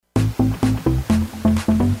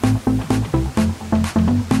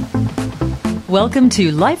Welcome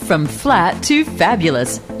to Life from Flat to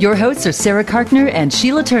Fabulous. Your hosts are Sarah Karkner and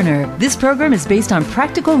Sheila Turner. This program is based on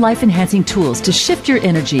practical life-enhancing tools to shift your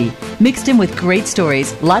energy, mixed in with great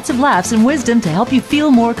stories, lots of laughs, and wisdom to help you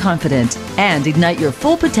feel more confident and ignite your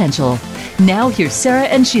full potential. Now, here's Sarah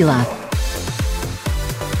and Sheila.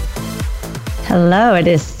 Hello, it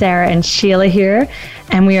is Sarah and Sheila here,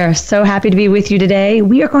 and we are so happy to be with you today.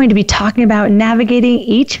 We are going to be talking about navigating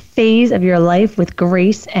each phase of your life with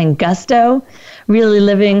grace and gusto, really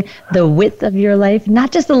living the width of your life,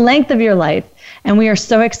 not just the length of your life. And we are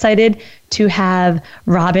so excited to have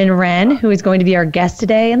Robin Wren, who is going to be our guest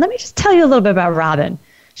today. And let me just tell you a little bit about Robin.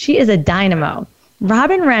 She is a dynamo.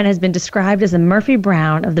 Robin Wren has been described as the Murphy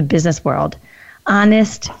Brown of the business world.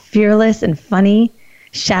 Honest, fearless, and funny,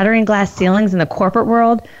 shattering glass ceilings in the corporate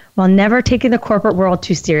world while never taking the corporate world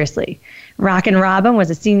too seriously. Rockin' Robin was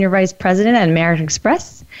a senior vice president at American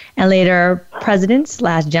Express and later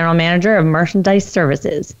president/general manager of merchandise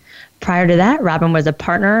services. Prior to that, Robin was a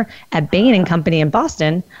partner at Bain & Company in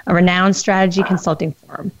Boston, a renowned strategy consulting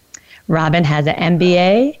firm. Robin has an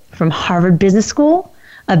MBA from Harvard Business School,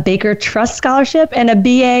 a Baker Trust Scholarship, and a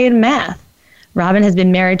BA in math. Robin has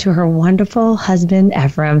been married to her wonderful husband,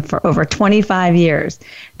 Ephraim, for over 25 years.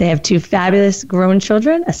 They have two fabulous grown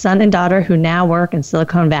children, a son and daughter who now work in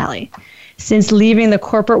Silicon Valley. Since leaving the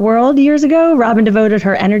corporate world years ago, Robin devoted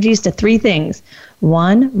her energies to three things.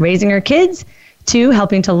 1, raising her kids. 2,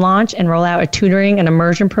 helping to launch and roll out a tutoring and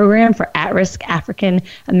immersion program for at-risk African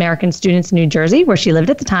American students in New Jersey, where she lived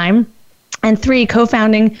at the time. And 3,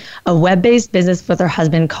 co-founding a web-based business with her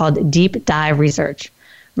husband called Deep Dive Research.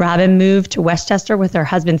 Robin moved to Westchester with her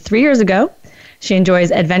husband 3 years ago. She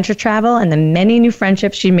enjoys adventure travel and the many new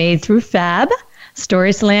friendships she made through Fab,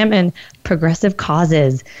 Story Slam, and progressive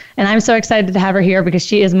causes. And I'm so excited to have her here because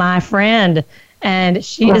she is my friend and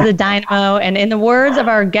she is a dynamo. And in the words of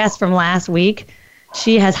our guest from last week,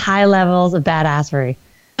 she has high levels of badassery.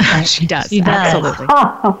 She does. She does.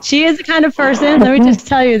 Absolutely. She is the kind of person, let me just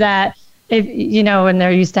tell you that, if you know, when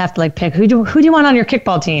they used to have to like pick who do you want on your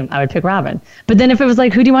kickball team, I would pick Robin. But then if it was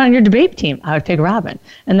like who do you want on your debate team, I would pick Robin.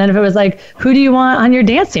 And then if it was like who do you want on your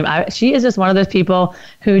dance team, she is just one of those people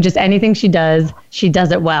who just anything she does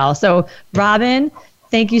it well. So Robin,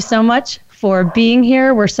 thank you so much for being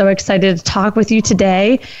here. We're so excited to talk with you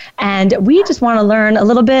today, and we just want to learn a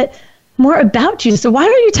little bit more about you. So why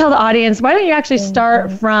don't you tell the audience? Why don't you actually start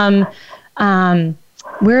from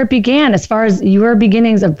where it began as far as your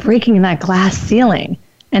beginnings of breaking that glass ceiling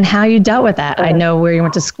and how you dealt with that. I know where you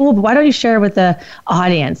went to school, but why don't you share with the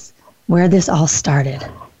audience where this all started?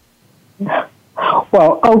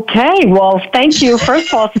 Well, okay. Well, thank you,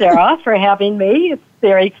 first of all, Sarah, for having me. It's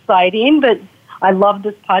very exciting that I love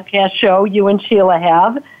this podcast show you and Sheila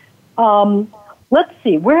have. Let's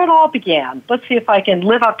see where it all began. Let's see if I can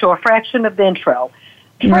live up to a fraction of the intro.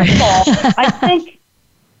 First of all, I think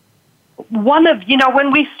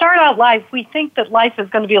when we start out life, we think that life is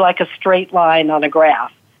going to be like a straight line on a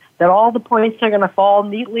graph, that all the points are going to fall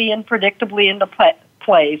neatly and predictably into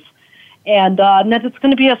place, and that it's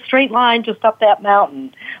going to be a straight line just up that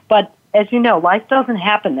mountain. But as you know, life doesn't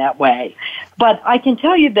happen that way. But I can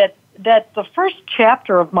tell you that the first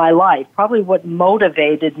chapter of my life, probably what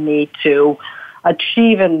motivated me to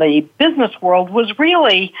achieve in the business world, was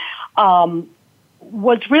really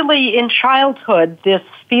in childhood, this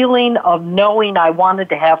feeling of knowing I wanted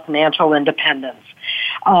to have financial independence.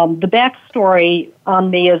 The backstory on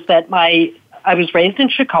me is that I was raised in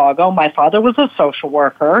Chicago. My father was a social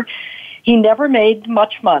worker. He never made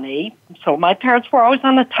much money, so my parents were always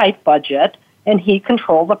on a tight budget, and he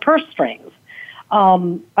controlled the purse strings.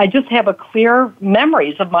 I just have a clear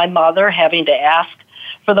memories of my mother having to ask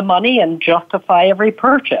for the money and justify every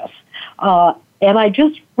purchase. And I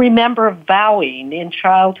just remember vowing in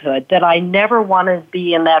childhood that I never wanted to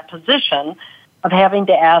be in that position of having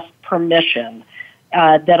to ask permission,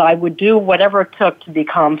 that I would do whatever it took to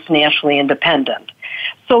become financially independent.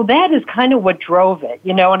 So that is kind of what drove it.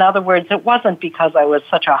 In other words, it wasn't because I was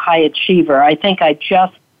such a high achiever. I think I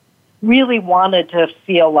just really wanted to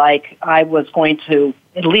feel like I was going to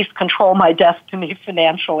at least control my destiny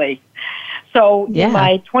financially. So in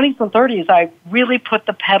my 20s and 30s, I really put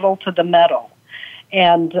the pedal to the metal.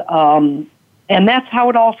 And that's how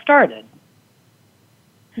it all started.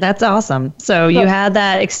 That's awesome. So you had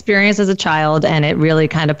that experience as a child, and it really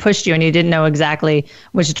kind of pushed you, and you didn't know exactly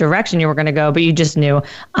which direction you were going to go, but you just knew,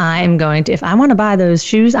 if I want to buy those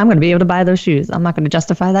shoes, I'm going to be able to buy those shoes. I'm not going to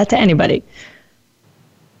justify that to anybody.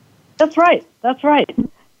 That's right.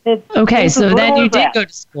 Okay, so then you did go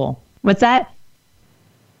to school. What's that?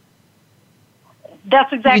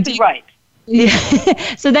 That's exactly right. Yeah.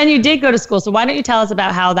 So then you did go to school. So why don't you tell us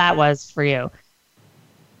about how that was for you?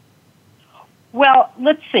 Well,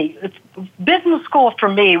 let's see. Business school for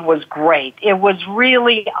me was great. It was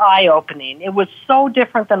really eye-opening. It was so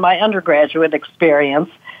different than my undergraduate experience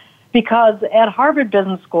because at Harvard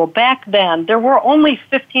Business School back then, there were only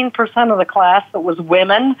 15% of the class that was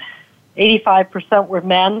women, 85% were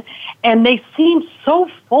men, and they seemed so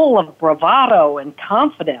full of bravado and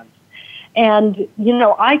confidence. And, you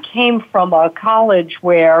know, I came from a college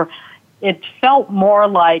where it felt more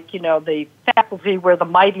like, you know, the faculty were the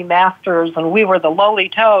mighty masters and we were the lowly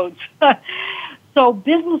toads. So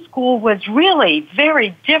business school was really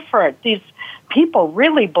very different. These people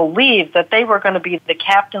really believed that they were going to be the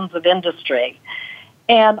captains of industry.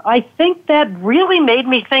 And I think that really made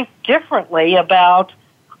me think differently about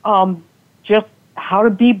just how to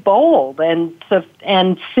be bold and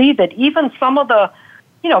see that even some of the,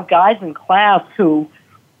 you know, guys in class who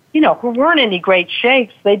weren't any great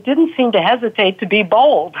shakes, they didn't seem to hesitate to be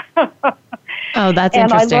bold. Oh, that's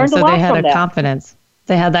interesting. So they had a confidence.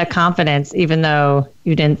 They had that confidence, even though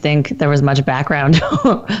you didn't think there was much background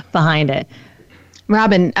behind it.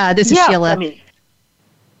 Robin, this is Sheila.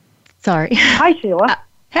 Sorry. Hi, Sheila.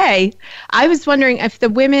 Hey, I was wondering if the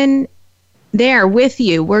women there with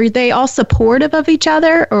you, were they all supportive of each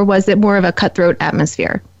other, or was it more of a cutthroat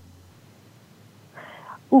atmosphere?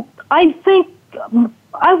 I think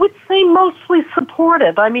I would say mostly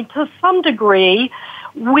supportive. I mean, to some degree,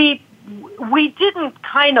 we didn't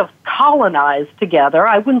kind of colonize together.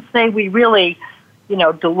 I wouldn't say we really, you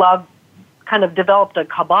know, kind of developed a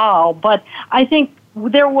cabal, but I think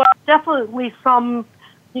there was definitely some,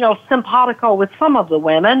 you know, simpatico with some of the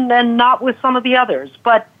women and not with some of the others.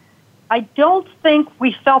 But I don't think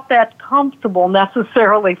we felt that comfortable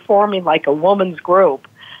necessarily forming like a woman's group.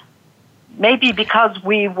 Maybe because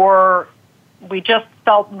we just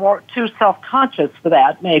felt more too self-conscious for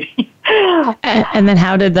that, maybe. And then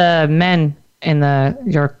how did the men and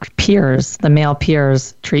your peers, the male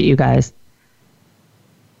peers, treat you guys?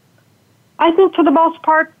 I think for the most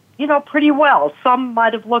part, you know, pretty well. Some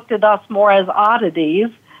might have looked at us more as oddities,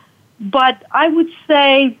 but I would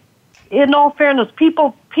say, in all fairness,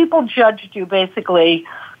 people judged you basically,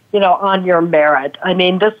 you know, on your merit. I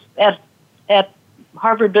mean, this at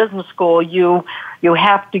Harvard Business School, you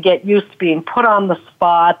have to get used to being put on the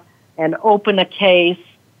spot and open a case.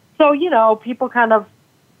 So, you know, people kind of,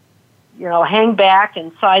 you know, hang back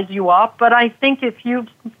and size you up. But I think if you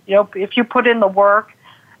put in the work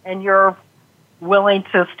and you're willing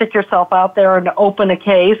to stick yourself out there and open a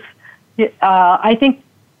case, I think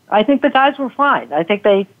the guys were fine. I think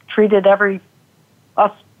they treated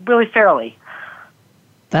us really fairly.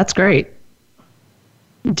 That's great.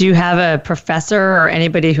 Do you have a professor or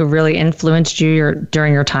anybody who really influenced you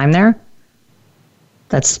during your time there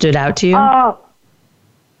that stood out to you?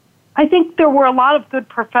 I think there were a lot of good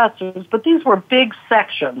professors, but these were big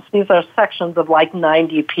sections. These are sections of like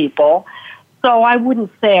 90 people. So I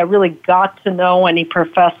wouldn't say I really got to know any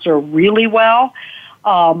professor really well.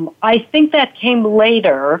 I think that came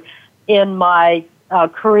later in my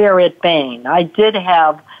career at Bain. I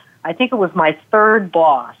think it was my third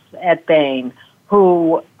boss at Bain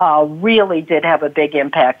who really did have a big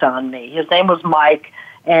impact on me. His name was Mike,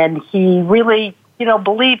 and he really, you know,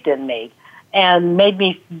 believed in me and made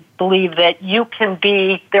me believe that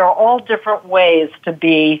there are all different ways to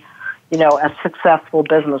be, you know, a successful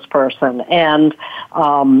business person, and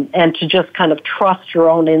to just kind of trust your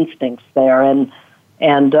own instincts there, and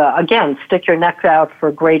again, stick your neck out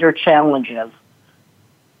for greater challenges.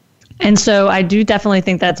 And so I do definitely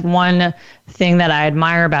think that's one thing that I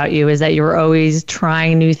admire about you, is that you're always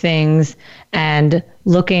trying new things and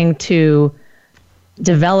looking to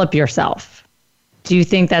develop yourself. Do you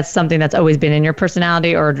think that's something that's always been in your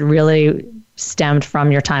personality, or really stemmed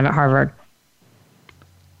from your time at Harvard?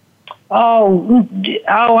 Oh,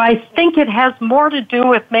 I think it has more to do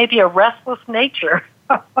with maybe a restless nature.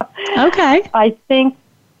 Okay. I think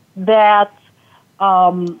that,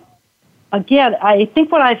 again, I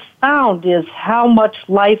think what I've found is how much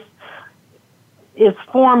life is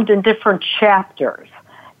formed in different chapters.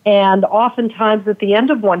 And oftentimes at the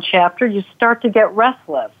end of one chapter, you start to get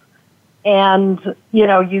restless. And, you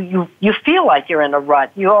know, you feel like you're in a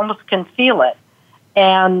rut. You almost can feel it.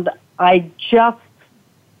 And I just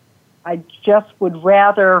would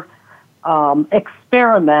rather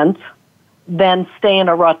experiment than stay in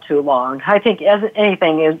a rut too long. I think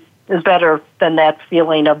anything is better than that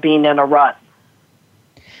feeling of being in a rut.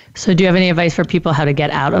 So do you have any advice for people how to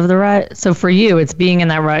get out of the rut? So for you, it's being in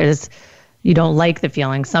that rut is you don't like the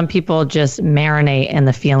feeling. Some people just marinate in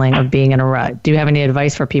the feeling of being in a rut. Do you have any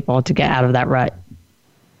advice for people to get out of that rut?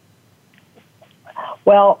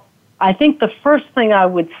 Well, I think the first thing I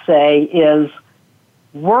would say is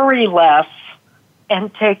worry less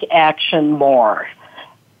and take action more.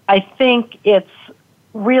 I think it's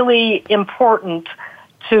really important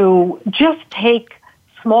to just take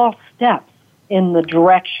small steps in the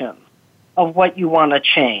direction of what you want to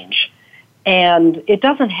change. And it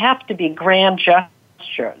doesn't have to be grand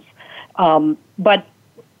gestures. But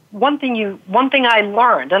one thing I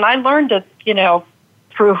learned, and I learned it,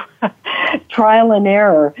 through trial and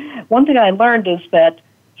error. One thing I learned is that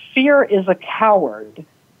fear is a coward.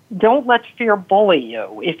 Don't let fear bully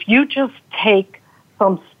you. If you just take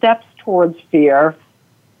some steps towards fear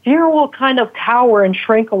will kind of cower and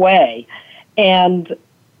shrink away. And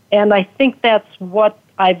I think that's what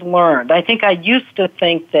I've learned. I think I used to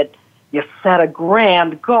think that you set a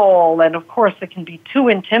grand goal, and of course it can be too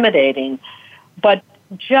intimidating, but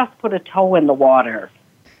just put a toe in the water.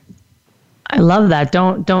 I love that.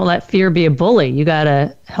 Don't let fear be a bully. You got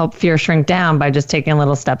to help fear shrink down by just taking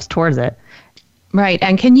little steps towards it. Right.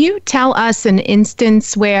 And can you tell us an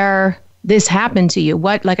instance where this happened to you?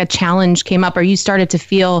 What, like a challenge came up, or you started to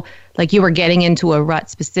feel like you were getting into a rut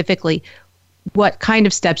specifically? What kind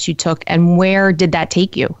of steps you took, and where did that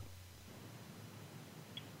take you?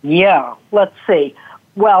 Yeah, let's see.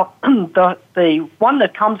 Well, the one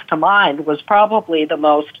that comes to mind was probably the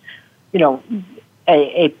most,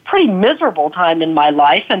 a pretty miserable time in my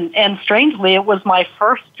life, and strangely, it was my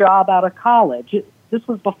first job out of college. This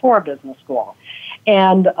was before business school.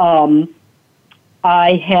 And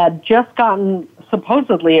I had just gotten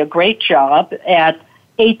supposedly a great job at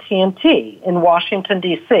AT&T in Washington,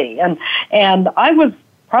 D.C. And I was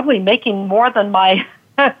probably making more than my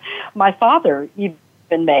my father even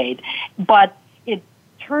made. But it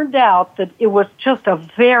turned out that it was just a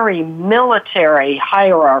very military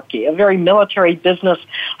hierarchy, a very military business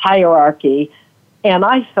hierarchy, and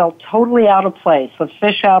I felt totally out of place, a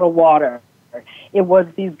fish out of water. It was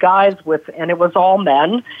these guys and it was all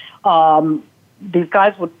men, these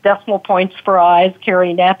guys with decimal points for eyes,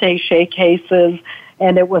 carrying attaché cases,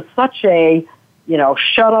 and it was such a,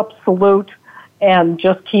 shut up, salute, and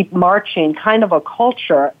just keep marching kind of a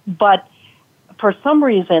culture. But for some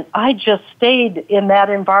reason, I just stayed in that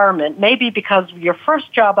environment, maybe because your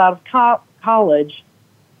first job out of college,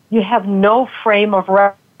 you have no frame of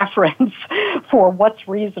reference for what's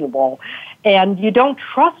reasonable, and you don't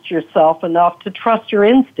trust yourself enough to trust your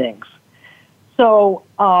instincts. So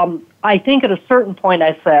I think at a certain point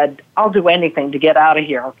I said, I'll do anything to get out of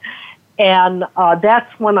here. And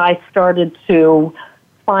that's when I started to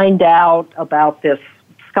find out about this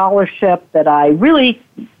scholarship that I really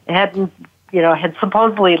hadn't, had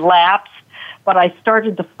supposedly lapsed, but I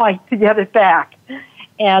started to fight to get it back.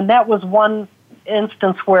 And that was one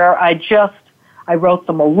instance where I wrote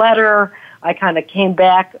them a letter. I kind of came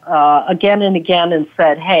back again and again and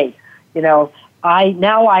said, hey,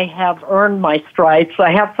 I have earned my stripes.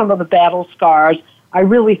 I have some of the battle scars. I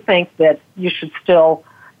really think that you should still,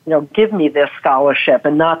 give me this scholarship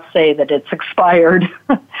and not say that it's expired.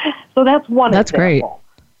 So that's one That's example. Great.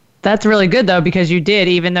 That's really good, though, because you did,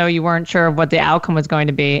 even though you weren't sure of what the outcome was going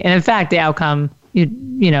to be. And in fact, the outcome, you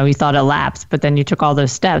thought it lapsed, but then you took all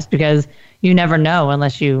those steps because you never know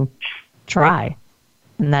unless you try.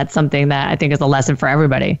 And that's something that I think is a lesson for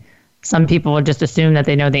everybody. Some people will just assume that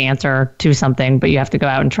they know the answer to something, but you have to go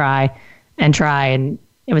out and try, and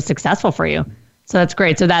it was successful for you. So that's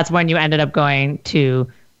great. So that's when you ended up going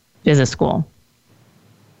to business school.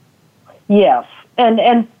 Yes.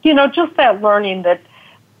 And just that learning that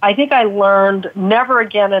I think I learned never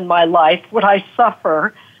again in my life would I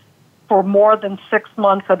suffer for more than 6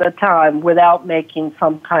 months at a time without making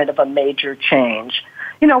some kind of a major change.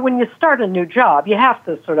 When you start a new job, you have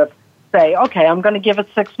to sort of say, okay, I'm going to give it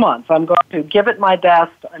 6 months. I'm going to give it my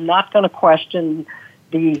best. I'm not going to question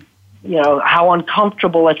how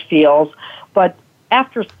uncomfortable it feels. But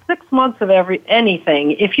after 6 months of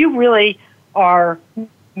anything, if you really are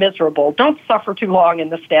miserable, don't suffer too long in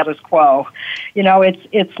the status quo.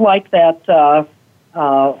 It's like that.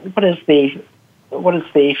 What is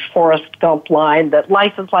the Forrest Gump line? That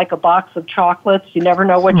life is like a box of chocolates. You never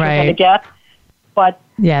know what you're going to get. But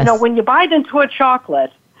yes. When you bite into a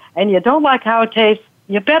chocolate and you don't like how it tastes,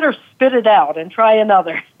 you better spit it out and try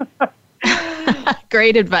another.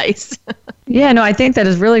 Great advice. Yeah, no, I think that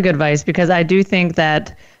is really good advice, because I do think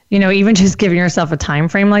that, even just giving yourself a time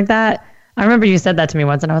frame like that. I remember you said that to me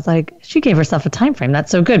once, and I was like, she gave herself a time frame.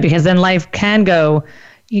 That's so good, because then life can go,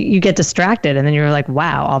 you get distracted, and then you're like,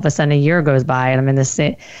 wow, all of a sudden a year goes by and I'm in this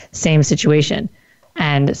same situation.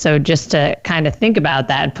 And so just to kind of think about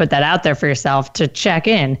that and put that out there for yourself to check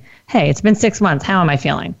in, hey, it's been 6 months. How am I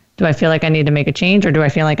feeling? Do I feel like I need to make a change, or do I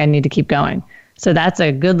feel like I need to keep going? So that's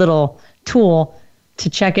a good little tool to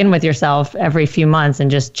check in with yourself every few months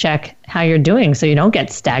and just check how you're doing so you don't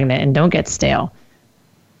get stagnant and don't get stale.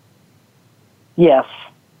 Yes.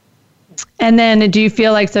 And then do you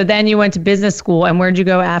feel like, so then you went to business school, and where'd you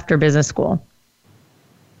go after business school?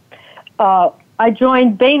 I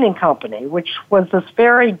joined Bain & Company, which was this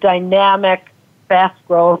very dynamic,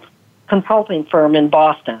 fast-growth consulting firm in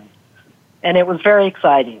Boston. And it was very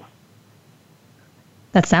exciting.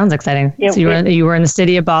 That sounds exciting. So you were in the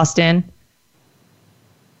city of Boston?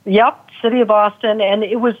 Yep, city of Boston. And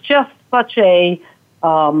it was just such a...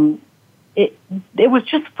 It was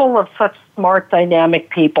just full of such smart, dynamic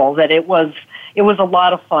people that it was a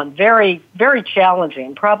lot of fun. Very, very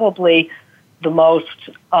challenging. Probably the most,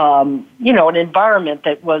 an environment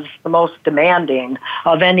that was the most demanding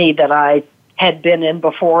of any that I had been in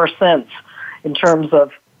before or since, in terms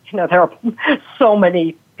of, there are so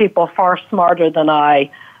many people far smarter than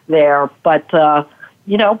I there. But, but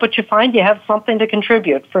you find you have something to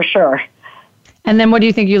contribute for sure. And then what do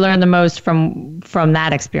you think you learned the most from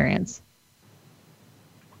that experience?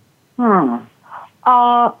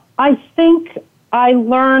 I think I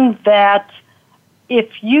learned that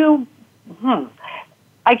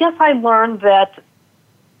I guess I learned that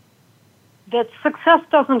success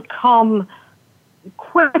doesn't come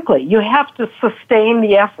quickly. You have to sustain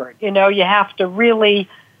the effort. You have to really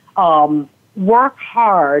work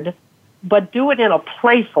hard, but do it in a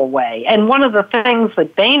playful way. And one of the things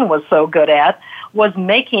that Bain was so good at was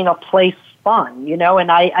making a place fun,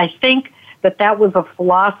 and I think that was a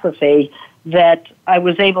philosophy that I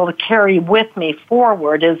was able to carry with me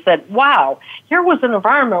forward, is that, wow, here was an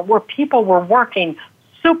environment where people were working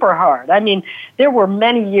super hard. I mean, there were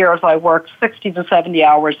many years I worked 60 to 70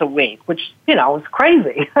 hours a week, which, is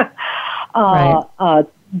crazy. Right.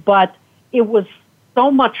 But it was so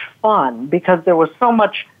much fun because there was so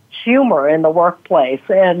much humor in the workplace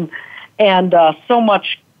and so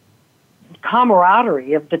much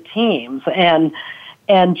camaraderie of the teams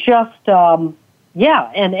and just,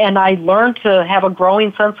 and I learned to have a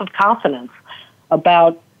growing sense of confidence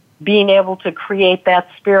about being able to create that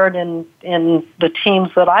spirit in the teams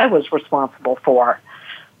that I was responsible for.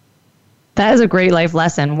 That is a great life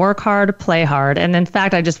lesson. Work hard, play hard. And in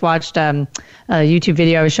fact, I just watched a YouTube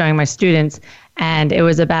video I was showing my students, and it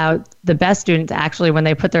was about the best students actually, when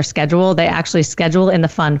they put their schedule, they actually schedule in the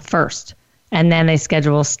fun first. And then they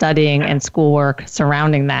schedule studying and schoolwork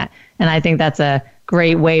surrounding that. And I think that's a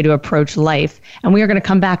great way to approach life. And we are going to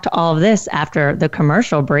come back to all of this after the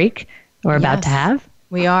commercial break we're about to have.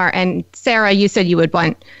 We are. And Sarah, you said you would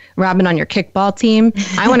want Robin on your kickball team.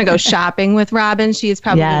 I want to go shopping with Robin. She is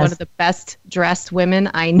probably one of the best dressed women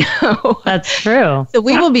I know. That's true. So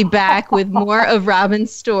we will be back with more of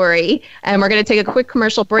Robin's story, and we're going to take a quick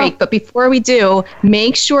commercial break. But before we do,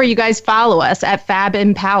 make sure you guys follow us at Fab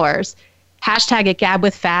Empowers. Hashtag it Gab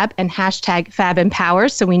with Fab and hashtag Fab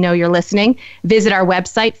Empowers so we know you're listening. Visit our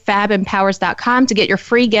website, fabempowers.com, to get your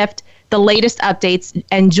free gift, the latest updates,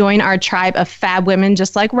 and join our tribe of fab women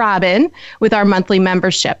just like Robin with our monthly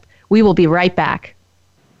membership. We will be right back.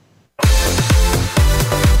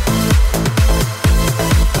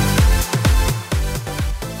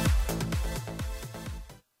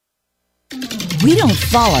 We don't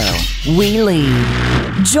follow, we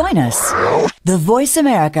lead. Join us, the Voice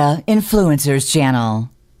America Influencers Channel.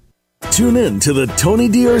 Tune in to the Tony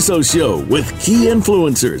D'Urso Show with key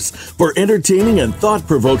influencers for entertaining and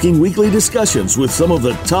thought-provoking weekly discussions with some of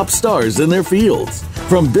the top stars in their fields.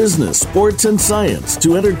 From business, sports, and science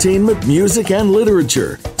to entertainment, music, and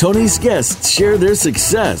literature, Tony's guests share their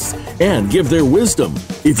success and give their wisdom.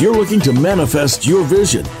 If you're looking to manifest your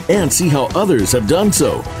vision and see how others have done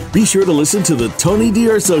so, be sure to listen to the Tony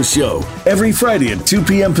D'Urso Show every Friday at 2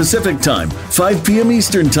 p.m. Pacific Time, 5 p.m.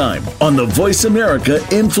 Eastern Time on the Voice America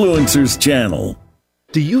Influencers Channel.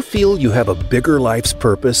 Do you feel you have a bigger life's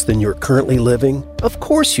purpose than you're currently living? Of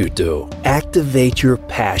course you do. Activate your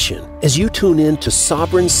passion as you tune in to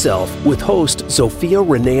Sovereign Self with host Zofia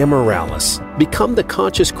Renea Morales. Become the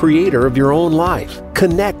conscious creator of your own life.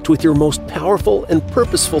 Connect with your most powerful and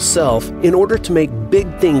purposeful self in order to make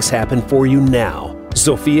big things happen for you now.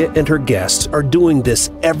 Zofia and her guests are doing this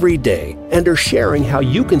every day and are sharing how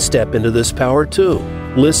you can step into this power too.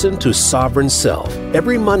 Listen to Sovereign Self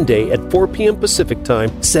every Monday at 4 p.m. Pacific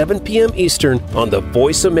Time, 7 p.m. Eastern on the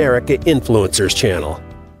Voice America Influencers Channel.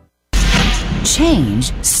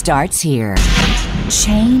 Change starts here.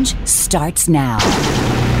 Change starts now.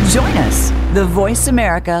 Join us, the Voice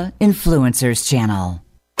America Influencers Channel.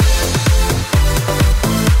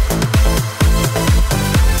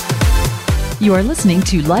 You are listening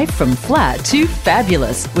to Life from Flat to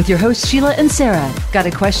Fabulous with your hosts Sheila and Sarah. Got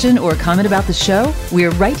a question or comment about the show?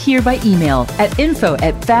 We're right here by email at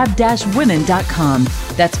info@fab-women.com.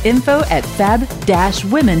 That's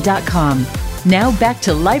info@fab-women.com. Now back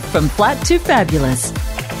to Life from Flat to Fabulous.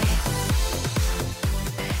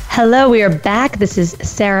 Hello, we are back. This is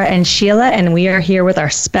Sarah and Sheila, and we are here with our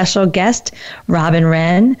special guest, Robin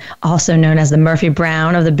Wren, also known as the Murphy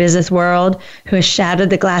Brown of the business world, who has shattered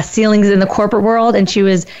the glass ceilings in the corporate world, and she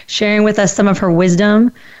was sharing with us some of her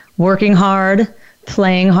wisdom, working hard,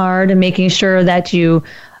 playing hard, and making sure that you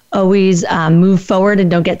always move forward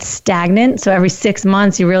and don't get stagnant. So every 6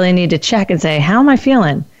 months, you really need to check and say, how am I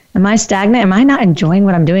feeling? Am I stagnant? Am I not enjoying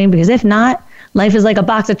what I'm doing? Because if not, life is like a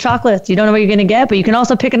box of chocolates. You don't know what you're going to get, but you can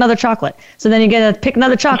also pick another chocolate. So then you get to pick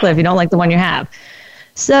another chocolate if you don't like the one you have.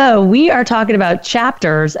 So we are talking about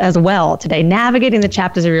chapters as well today, navigating the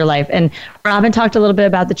chapters of your life. And Robin talked a little bit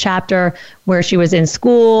about the chapter where she was in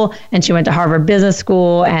school and she went to Harvard Business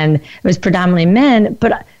School and it was predominantly men.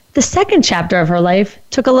 But the second chapter of her life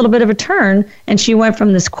took a little bit of a turn and she went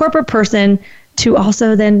from this corporate person to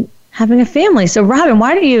also then having a family. So Robin,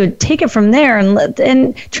 why don't you take it from there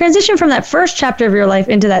and transition from that first chapter of your life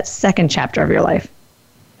into that second chapter of your life?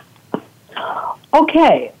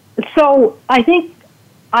 Okay. So I think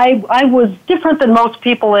I was different than most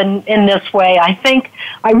people in this way. I think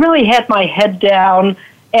I really had my head down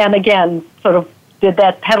and again, sort of did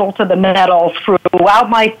that pedal to the metal throughout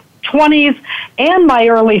my 20s and my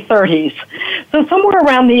early 30s. So somewhere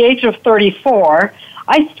around the age of 34,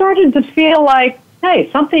 I started to feel like, hey,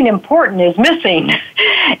 something important is missing.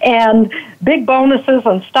 And big bonuses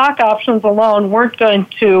and stock options alone weren't going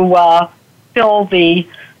to fill the,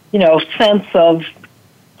 sense of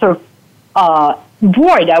sort of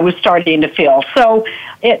void I was starting to feel. So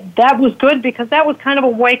that was good because that was kind of a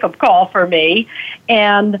wake-up call for me.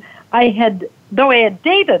 And though I had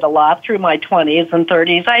dated a lot through my 20s and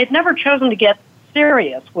 30s, I had never chosen to get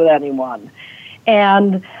serious with anyone.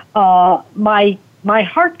 And my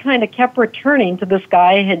heart kind of kept returning to this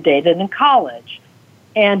guy I had dated in college,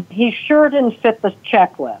 and he sure didn't fit the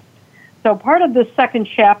checklist. So part of this second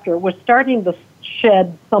chapter was starting to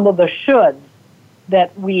shed some of the shoulds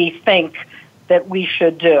that we think that we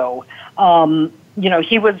should do.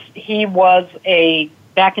 He was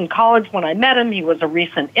back in college when I met him, he was a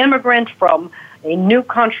recent immigrant from a new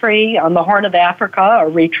country on the Horn of Africa,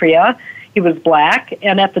 Eritrea. He was black,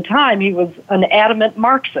 and at the time, he was an adamant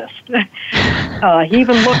Marxist. He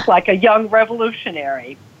even looked like a young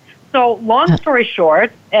revolutionary. So long story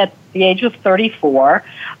short, at the age of 34,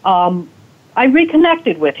 I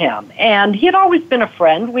reconnected with him. And he had always been a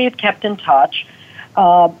friend. We had kept in touch.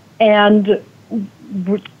 Long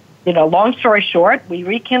story short, we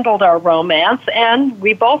rekindled our romance, and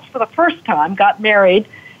we both, for the first time, got married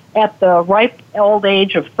at the ripe old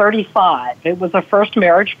age of 35. It was a first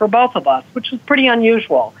marriage for both of us, which was pretty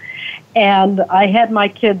unusual. And I had my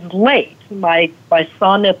kids late. My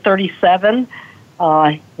son at 37,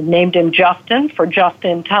 named him Justin for just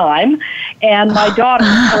in time, and my daughter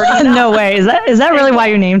at 39. No way. Is that really why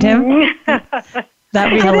you named him? That'd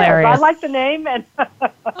be hilarious. I like the name. And oh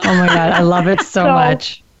my God, I love it so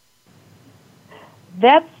much.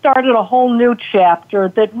 That started a whole new chapter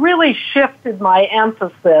that really shifted my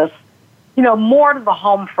emphasis, more to the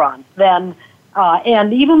home front than,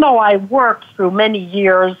 and even though I worked through many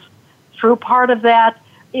years through part of that,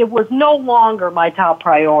 it was no longer my top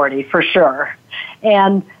priority for sure.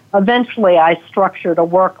 And eventually I structured a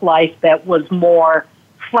work life that was more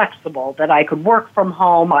flexible, that I could work from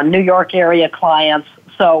home on New York area clients.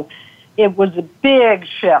 So it was a big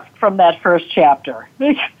shift from that first chapter.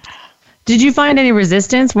 Did you find any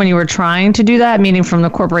resistance when you were trying to do that, meaning from the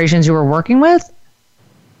corporations you were working with?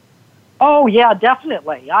 Oh, yeah,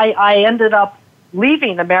 definitely. I ended up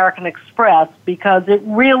leaving American Express because it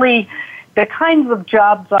really, the kinds of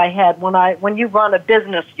jobs I had when you run a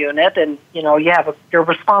business unit and, you're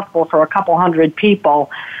responsible for a couple hundred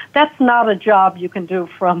people, that's not a job you can do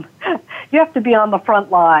you have to be on the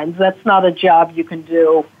front lines. That's not a job you can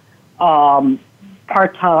do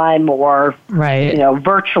part-time or,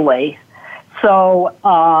 virtually. So,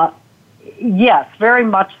 yes, very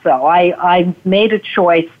much so. I made a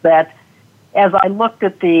choice that as I looked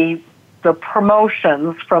at the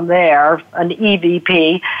promotions from there, an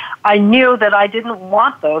EVP, I knew that I didn't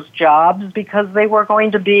want those jobs because they were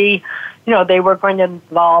going to be, they were going to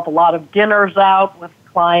involve a lot of dinners out with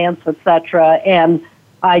clients, etc. And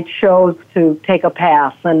I chose to take a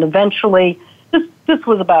pass. And eventually, this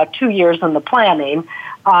was about 2 years in the planning,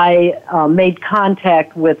 I made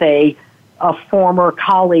contact with a former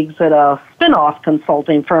colleagues at a spin-off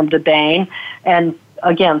consulting firm to Bain, and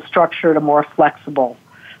again, structured a more flexible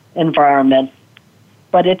environment.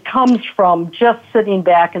 But it comes from just sitting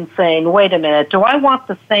back and saying, wait a minute, do I want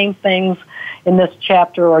the same things in this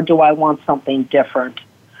chapter or do I want something different?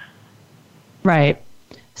 Right.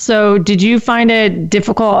 So did you find it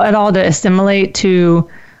difficult at all to assimilate to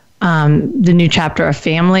the new chapter of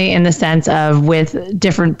family in the sense of with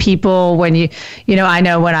different people when I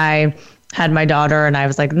know when I had my daughter and I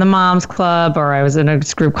was like in the mom's club or I was in a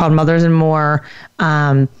group called Mothers and More,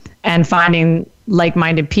 and finding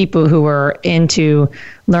like-minded people who were into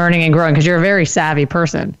learning and growing because you're a very savvy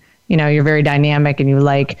person. You're very dynamic and you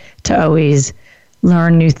like to always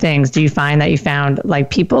learn new things. Do you find that you found like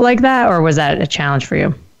people like that or was that a challenge for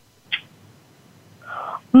you?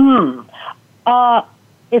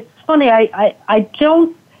 It's funny.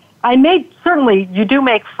 Certainly you do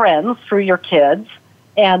make friends through your kids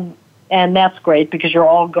and that's great because you're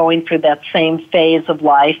all going through that same phase of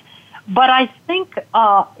life. But I think,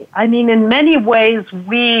 in many ways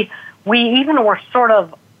we even were sort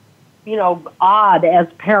of, odd as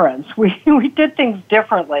parents. We did things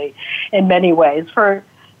differently in many ways. For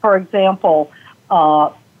example,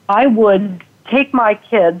 I would take my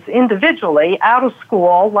kids individually out of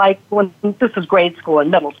school, like when this is grade school and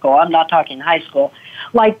middle school, I'm not talking high school,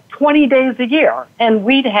 like 20 days a year. And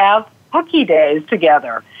we'd have hooky days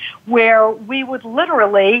together where we would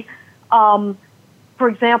literally, for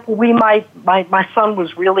example, my son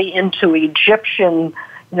was really into Egyptian,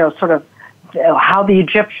 sort of how the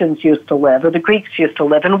Egyptians used to live or the Greeks used to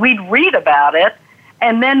live. And we'd read about it.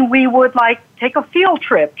 And then we would take a field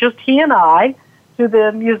trip, just he and I, to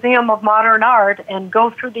the Museum of Modern Art and go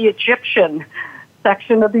through the Egyptian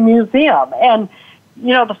section of the museum. And,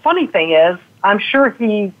 the funny thing is, I'm sure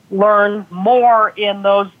he learned more in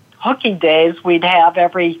those hooky days we'd have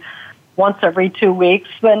once every 2 weeks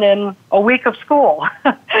than in a week of school.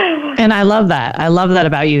 And I love that. I love that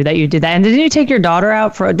about you, that you did that. And didn't you take your daughter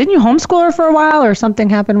out didn't you homeschool her for a while or something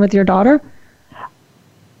happened with your daughter?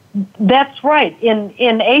 That's right. In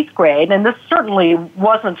 8th grade, and this certainly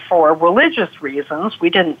wasn't for religious reasons. We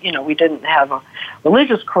didn't have a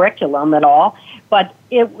religious curriculum at all, but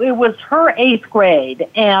it was her 8th grade,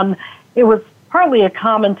 and it was partly a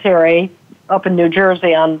commentary up in New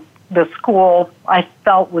Jersey on the school I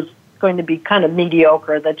felt was going to be kind of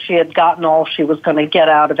mediocre, that she had gotten all she was going to get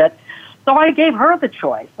out of it. So I gave her the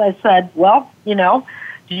choice. I said, well, do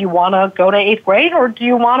you want to go to 8th grade or do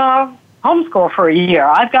you want to homeschool for a year?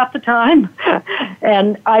 I've got the time.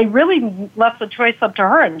 And I really left the choice up to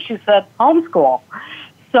her, and she said homeschool.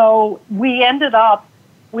 So we ended up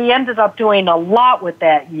doing a lot with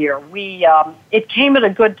that year. It came at a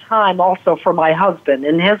good time also for my husband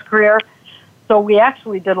in his career. So we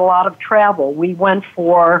actually did a lot of travel. We went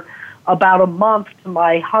for about a month to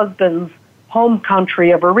my husband's home country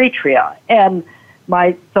of Eritrea. And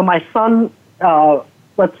my son, my son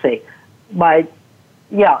was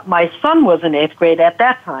in 8th grade at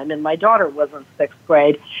that time, and my daughter was in 6th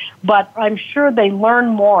grade. But I'm sure they learned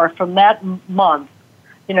more from that month,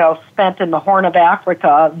 spent in the Horn of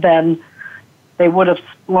Africa than they would have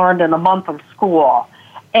learned in a month of school.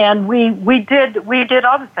 And we did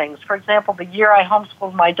other things. For example, the year I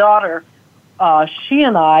homeschooled my daughter, she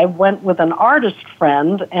and I went with an artist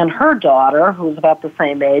friend and her daughter, who was about the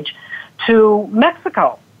same age, to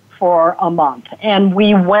Mexico for a month. And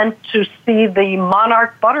we went to see the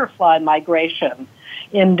monarch butterfly migration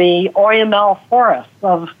in the Oyamel forest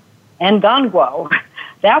of Ngango.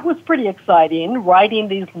 That was pretty exciting, riding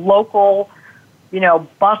these local,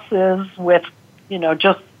 buses with,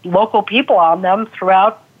 just local people on them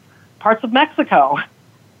throughout parts of Mexico.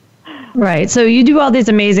 Right. So you do all these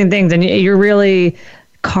amazing things and you really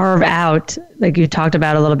carve out, like you talked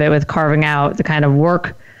about a little bit with carving out the kind of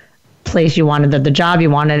work place you wanted, the job you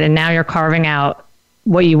wanted, and now you're carving out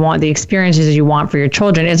what you want, the experiences you want for your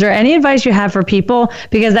children. Is there any advice you have for people?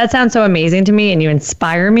 Because that sounds so amazing to me and you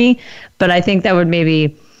inspire me, but I think that would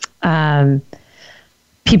maybe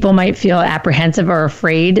people might feel apprehensive or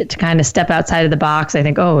afraid to kind of step outside of the box. I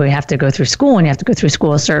think, we have to go through school and you have to go through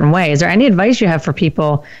school a certain way. Is there any advice you have for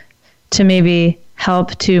people to maybe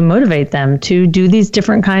help to motivate them to do these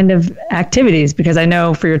different kind of activities? Because I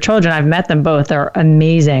know for your children, I've met them both. They're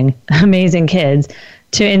amazing, amazing kids,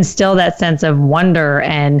 to instill that sense of wonder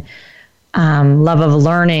and love of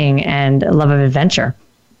learning and love of adventure.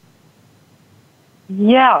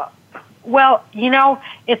 Yeah. Well,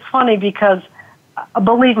 it's funny because,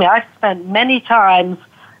 believe me, I've spent many times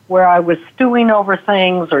where I was stewing over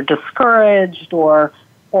things or discouraged or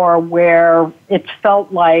where it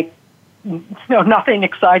felt like nothing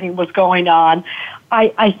exciting was going on.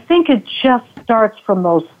 I think it just starts from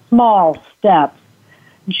those small steps.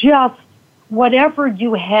 Just whatever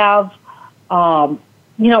you have,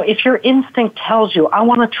 if your instinct tells you, I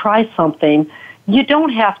want to try something, you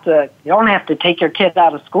don't have to take your kid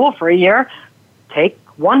out of school for a year. Take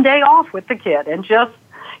one day off with the kid and just,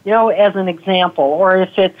 as an example, or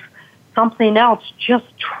if it's something else, just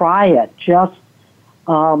try it. Just,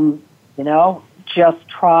 just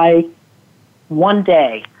try one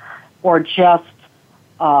day, or just,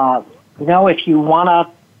 if you want to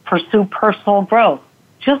pursue personal growth,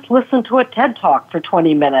 just listen to a TED Talk for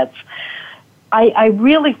 20 minutes. I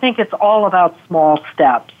really think it's all about small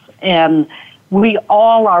steps, and we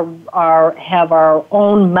all have our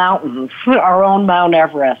own mountains, our own Mount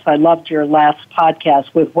Everest. I loved your last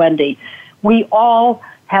podcast with Wendy. We all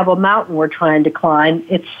have a mountain we're trying to climb.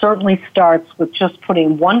 It certainly starts with just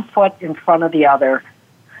putting one foot in front of the other,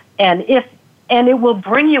 and it will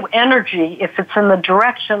bring you energy if it's in the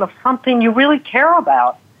direction of something you really care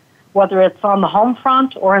about, whether it's on the home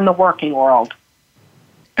front or in the working world.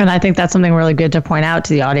 And I think that's something really good to point out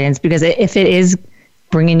to the audience, because if it is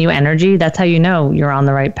bringing you energy, that's how you know you're on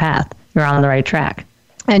the right path, you're on the right track.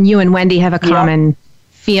 And you and Wendy have a common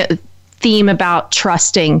theme about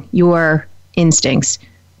trusting your instincts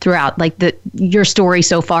throughout. Like your story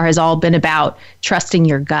so far has all been about trusting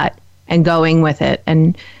your gut and going with it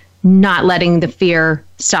and not letting the fear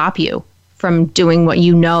stop you from doing what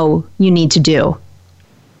you know you need to do.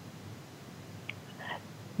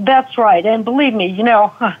 That's right. And believe me,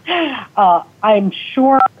 I'm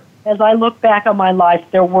sure as I look back on my life,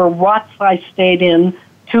 there were ruts I stayed in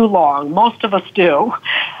too long. Most of us do.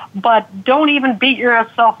 But don't even beat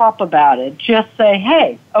yourself up about it. Just say,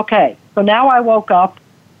 hey, okay, so now I woke up.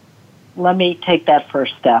 Let me take that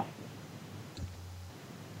first step.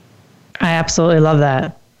 I absolutely love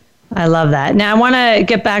that. I love that. Now I want to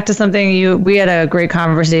get back to something we had a great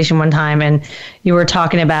conversation one time, and you were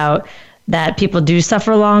talking about that people do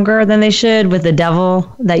suffer longer than they should with the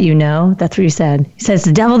devil that you know. That's what you said. You said it's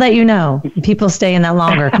the devil that you know. People stay in that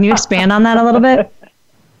longer. Can you expand on that a little bit?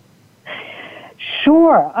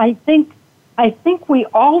 Sure. I think we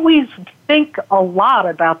always think a lot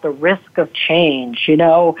about the risk of change.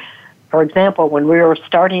 For example, when we were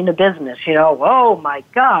starting a business, oh my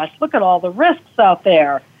gosh, look at all the risks out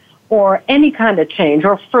there, or any kind of change.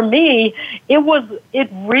 Or for me, it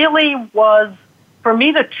really was for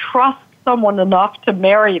me to trust someone enough to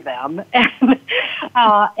marry them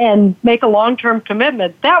and make a long-term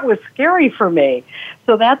commitment. That was scary for me.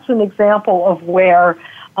 So that's an example of where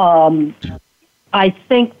I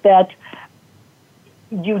think that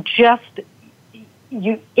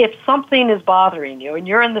if something is bothering you and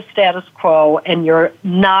you're in the status quo and you're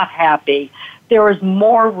not happy, there is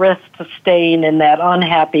more risk to staying in that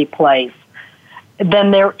unhappy place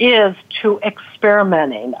than there is to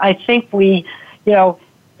experimenting. I think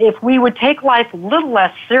if we would take life a little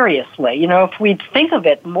less seriously, if we'd think of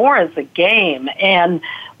it more as a game and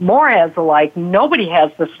more as nobody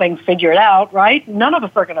has this thing figured out, right? None of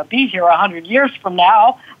us are going to be here 100 years from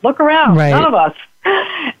now. Look around, right. None of us.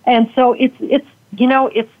 And so it's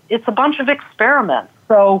a bunch of experiments.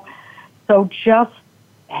 So just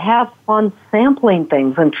have fun sampling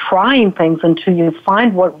things and trying things until you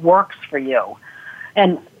find what works for you.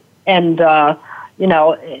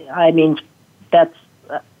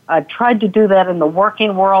 I've tried to do that in the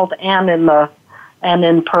working world and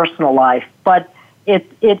in personal life, but it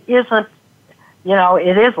isn't,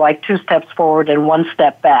 it is like 2 steps forward and 1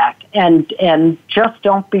 step back, and just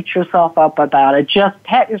don't beat yourself up about it. Just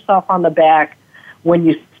pat yourself on the back when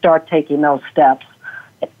you start taking those steps.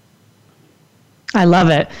 I love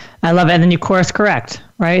it. And then you course correct,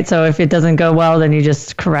 right? So if it doesn't go well, then you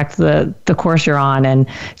just correct the course you're on and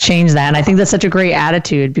change that. And I think that's such a great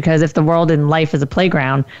attitude, because if the world in life is a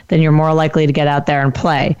playground, then you're more likely to get out there and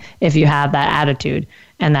play if you have that attitude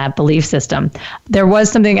and that belief system. There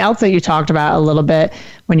was something else that you talked about a little bit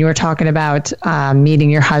when you were talking about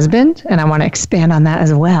meeting your husband, and I want to expand on that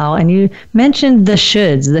as well. And you mentioned the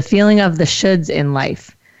shoulds, the feeling of the shoulds in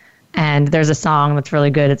life. And there's a song that's really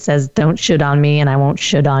good. It says, "Don't should on me and I won't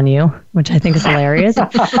should on you," which I think is hilarious.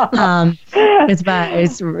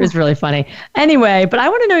 It's really funny. Anyway, but I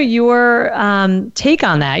want to know your take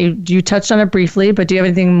on that. You touched on it briefly, but do you have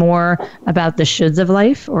anything more about the shoulds of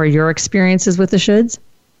life or your experiences with the shoulds?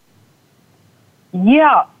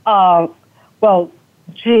 Yeah.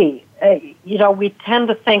 We tend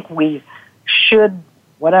to think we should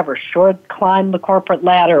climb the corporate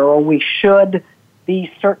ladder, or we should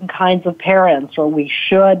be certain kinds of parents, or we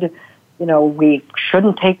should, we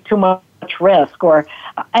shouldn't take too much risk,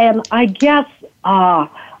 and I guess,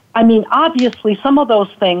 obviously some of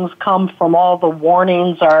those things come from all the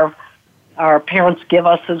warnings our parents give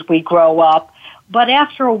us as we grow up, But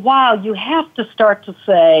after a while, you have to start to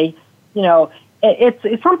say,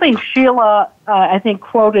 it's something Sheila, I think,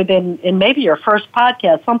 quoted in maybe your first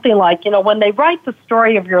podcast, something like, when they write the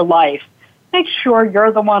story of your life, make sure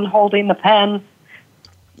you're the one holding the pen.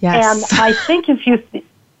 Yes. And I think if you,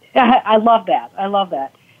 I love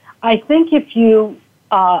that. I think if you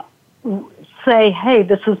say, hey,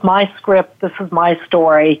 this is my script, this is my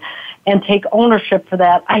story, and take ownership for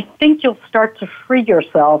that, I think you'll start to free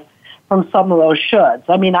yourself from some of those shoulds.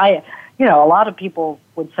 I mean, a lot of people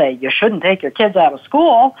would say, you shouldn't take your kids out of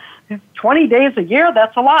school. 20 days a year,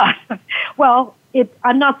 that's a lot. Well,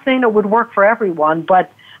 I'm not saying it would work for everyone,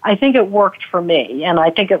 but I think it worked for me, and I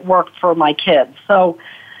think it worked for my kids. So,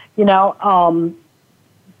 and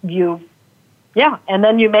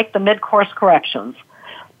then you make the mid-course corrections.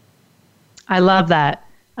 I love that.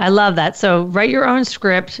 So write your own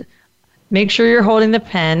script, make sure you're holding the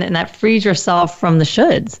pen, and that frees yourself from the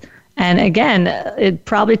shoulds. And again, it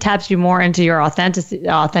probably taps you more into your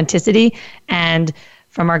authenticity. And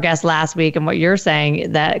from our guest last week and what you're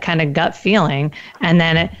saying, that kind of gut feeling, and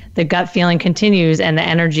then the gut feeling continues and the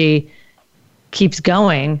energy keeps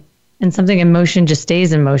going, and something in motion just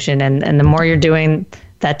stays in motion. And the more you're doing,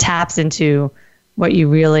 that taps into what you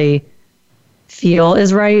really feel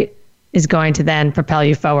is right, is going to then propel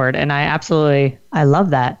you forward. And I love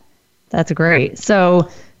that. That's great. So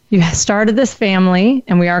you started this family,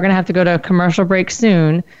 and we are going to have to go to a commercial break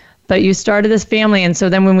soon, but you started this family. And so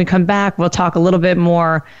then when we come back, we'll talk a little bit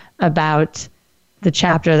more about the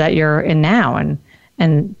chapter that you're in now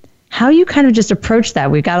and how you kind of just approach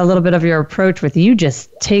that. We got a little bit of your approach with you just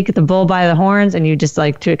take the bull by the horns and you just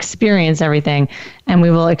like to experience everything. And we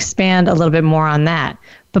will expand a little bit more on that.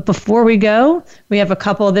 But before we go, we have a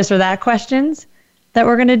couple of this or that questions that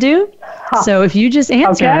we're going to do. So if you just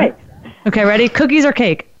answer. Okay, ready? Cookies or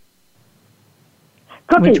cake?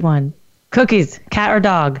 Cookies. Which one? Cookies, cat or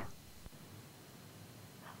dog?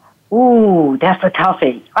 Ooh, that's a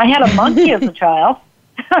toughie. I had a monkey as a child.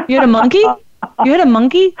 You had a monkey? You had a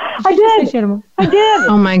monkey? I did. I did.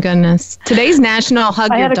 Oh, my goodness. Today's National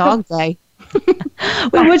Hug Your Dog Day.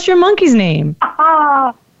 Wait, what's your monkey's name?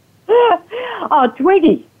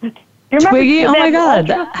 Twiggy. You remember Twiggy? Oh, my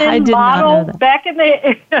God. I did not know that. Back in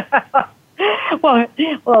the... Well,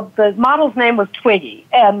 the model's name was Twiggy,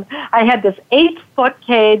 and I had this 8-foot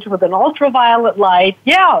cage with an ultraviolet light.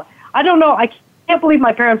 Yeah, I don't know. I can't believe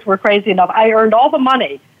my parents were crazy enough. I earned all the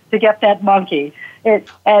money to get that monkey, and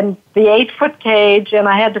the 8-foot cage, and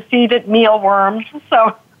I had to feed it mealworms.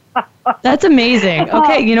 So that's amazing.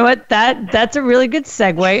 Okay, you know what? That's a really good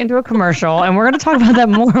segue into a commercial, and we're going to talk about that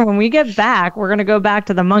more when we get back. We're going to go back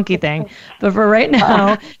to the monkey thing, but for right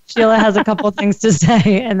now, Sheila has a couple of things to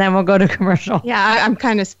say, and then we'll go to commercial. Yeah, I'm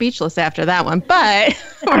kind of speechless after that one, but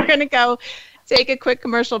we're going to go take a quick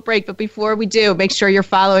commercial break. But before we do, make sure you're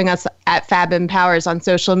following us at Fab Empowers on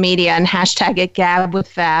social media and hashtag it Gab with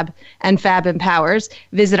Fab and Fab Empowers.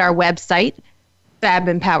 Visit our website,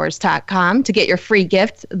 fabempowers.com, to get your free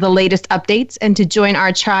gift, the latest updates, and to join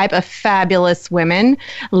our tribe of fabulous women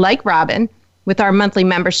like Robin with our monthly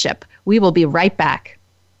membership. We will be right back.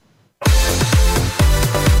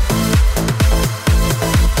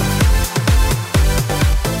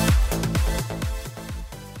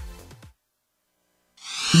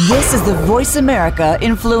 This is the Voice America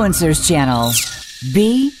Influencers Channel.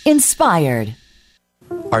 Be inspired.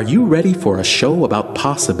 Are you ready for a show about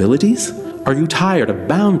possibilities? Are you tired of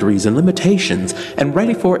boundaries and limitations and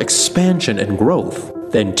ready for expansion and growth?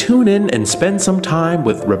 Then tune in and spend some time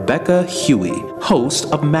with Rebecca Huey, host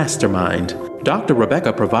of Mastermind. Dr.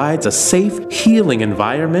 Rebecca provides a safe, healing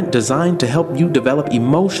environment designed to help you develop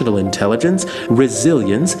emotional intelligence,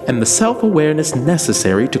 resilience, and the self-awareness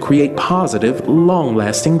necessary to create positive,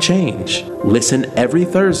 long-lasting change. Listen every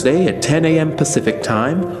Thursday at 10 a.m. Pacific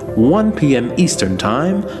Time, 1 p.m. Eastern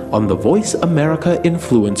Time on the Voice America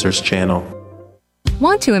Influencers Channel.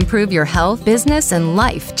 Want to improve your health, business, and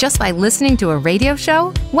life just by listening to a radio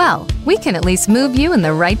show? Well, we can at least move you in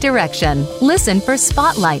the right direction. Listen for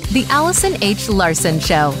Spotlight, the Allison H. Larson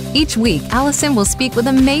Show. Each week, Allison will speak with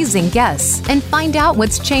amazing guests and find out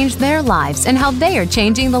what's changed their lives and how they are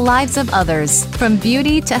changing the lives of others. From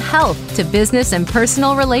beauty to health to business and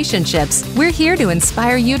personal relationships, we're here to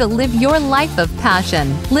inspire you to live your life of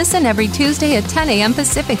passion. Listen every Tuesday at 10 a.m.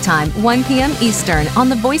 Pacific Time, 1 p.m. Eastern on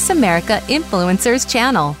the Voice America Influencers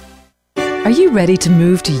Channel. Are you ready to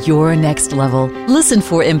move to your next level? Listen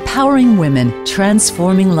for Empowering Women,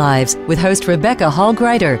 Transforming Lives with host Rebecca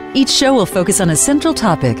Hall-Greider. Each show will focus on a central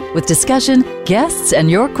topic with discussion, guests and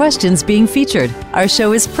your questions being featured. Our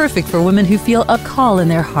show is perfect for women who feel a call in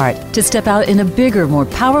their heart to step out in a bigger, more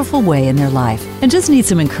powerful way in their life and just need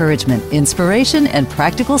some encouragement, inspiration, and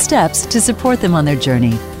practical steps to support them on their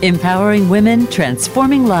journey. Empowering Women,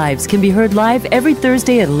 Transforming Lives can be heard live every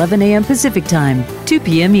Thursday at 11 a.m. Pacific Time, 2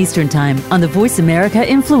 p.m. Eastern Time on the Voice America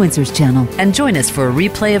Influencers channel. And join us for a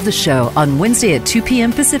replay of the show on Wednesday at 2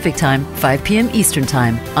 p.m. Pacific Time, 5 p.m. Eastern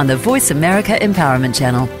Time on the Voice America Empowerment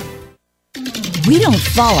channel. We don't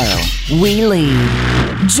follow, we lead.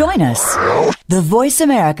 Join us, the Voice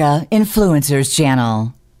America Influencers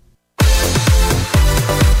channel.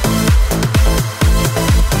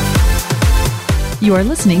 You are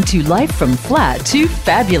listening to Life from Flat to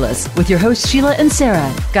Fabulous with your hosts Sheila and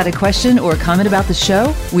Sarah. Got a question or comment about the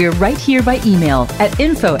show? We're right here by email at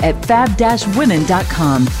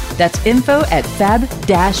info@fab-women.com. That's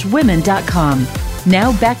info@fab-women.com.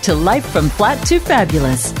 Now back to Life from Flat to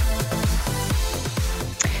Fabulous.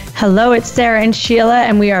 Hello, it's Sarah and Sheila,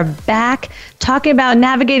 and we are back talking about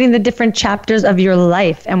navigating the different chapters of your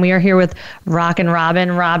life. And we are here with Rockin'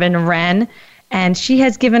 Robin Wren, and she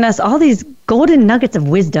has given us all these golden nuggets of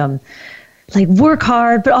wisdom, like work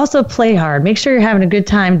hard, but also play hard. Make sure you're having a good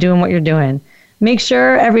time doing what you're doing. Make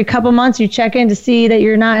sure every couple months you check in to see that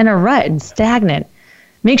you're not in a rut and stagnant.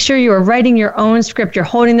 Make sure you are writing your own script. You're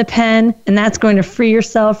holding the pen, and that's going to free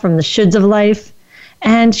yourself from the shoulds of life.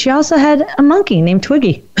 And she also had a monkey named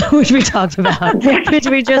Twiggy, which we talked about, which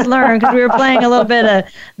we just learned because we were playing a little bit of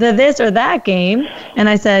the this or that game. And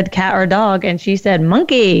I said cat or dog, and she said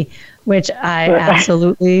monkey, which I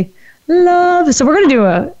absolutely love. So we're going to do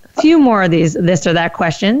a few more of these this or that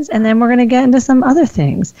questions, and then we're going to get into some other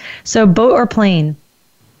things. So boat or plane?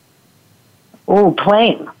 Oh,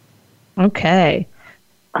 plane. Okay.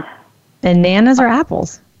 Bananas or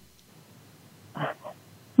apples?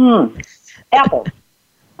 Apples.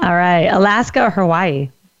 All right. Alaska or Hawaii?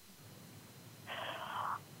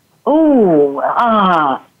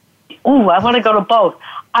 I want to go to both.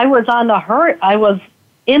 I was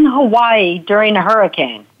in Hawaii during a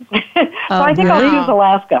hurricane. So I think I'll choose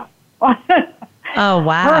Alaska. Oh,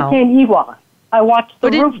 wow. Hurricane Iwa. I watched the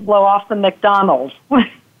roof blow off the McDonald's.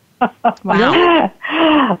 Wow.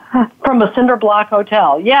 From a cinder block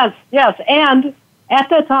hotel. Yes. And at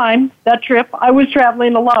that time, that trip, I was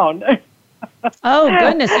traveling alone. Oh,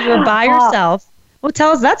 goodness. You were by yourself. Well, tell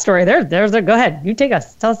us that story. Go ahead. You take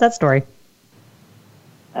us. Tell us that story.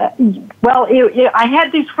 I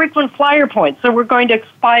had these frequent flyer points that were going to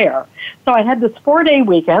expire. So I had this 4-day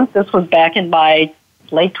weekend. This was back in my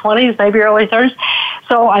late 20s, maybe early 30s.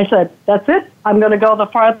 So I said, that's it. I'm going to go the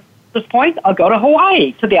farthest point. I'll go to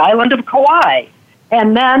Hawaii, to the island of Kauai.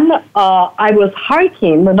 And then I was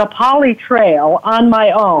hiking the Nepali Trail on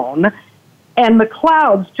my own, and the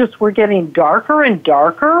clouds just were getting darker and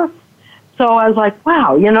darker. So I was like,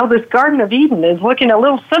 wow, this Garden of Eden is looking a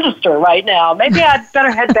little sinister right now. Maybe I'd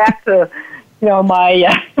better head back to,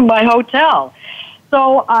 my hotel.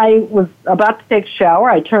 So I was about to take a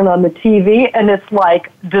shower. I turned on the TV, and it's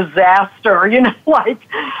like disaster,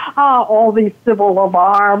 all these civil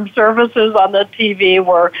alarm services on the TV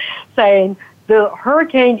were saying, the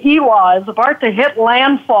Hurricane Iwa is about to hit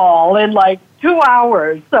landfall in 2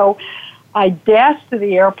 hours. So I dashed to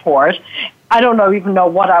the airport. I don't even know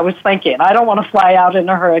what I was thinking. I don't want to fly out in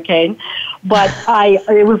a hurricane, but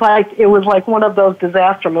it was like one of those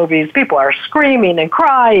disaster movies. People are screaming and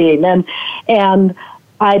crying, and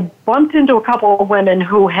I bumped into a couple of women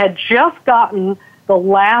who had just gotten the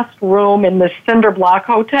last room in the cinder block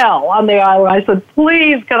hotel on the island. I said,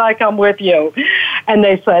 please, can I come with you? And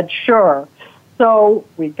they said, sure. So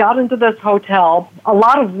we got into this hotel. A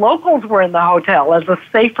lot of locals were in the hotel as a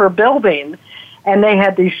safer building, and they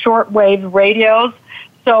had these shortwave radios.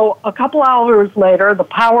 So a couple hours later, the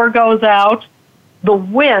power goes out. The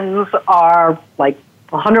winds are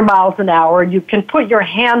 100 miles an hour. You can put your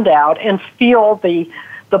hand out and feel the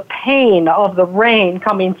pain of the rain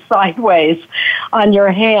coming sideways on your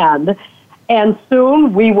hand. And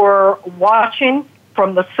soon we were watching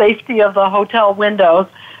from the safety of the hotel windows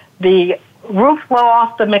the roof blow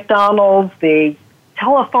off the McDonald's, the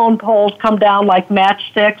telephone poles come down like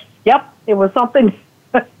matchsticks. Yep, it was something.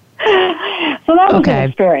 So that was an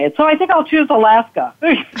experience. So I think I'll choose Alaska.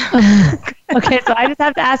 Okay, so I just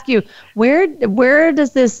have to ask you, where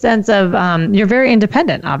does this sense of, you're very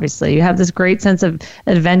independent, obviously. You have this great sense of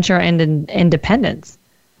adventure and independence.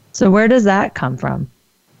 So where does that come from?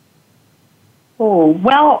 Oh,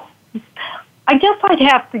 well, I guess I'd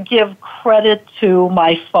have to give credit to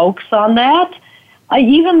my folks on that.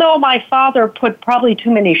 Even though my father put probably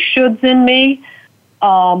too many shoulds in me,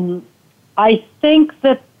 I think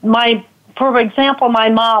that my for example, my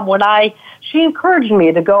mom, she encouraged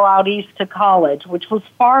me to go out east to college, which was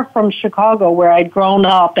far from Chicago where I'd grown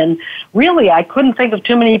up. And really, I couldn't think of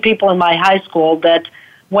too many people in my high school that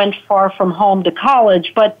went far from home to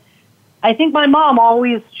college. But I think my mom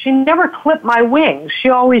she never clipped my wings. She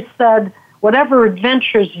always said, whatever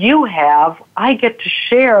adventures you have, I get to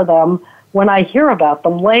share them when I hear about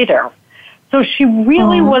them later. So she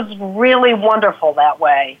really was really wonderful that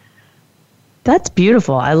way. That's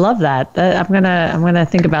beautiful. I love that. I'm gonna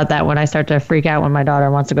think about that when I start to freak out when my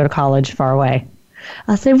daughter wants to go to college far away.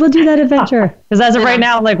 I'll say, we'll do that adventure. Because as of right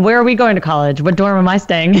now, I'm like, where are we going to college? What dorm am I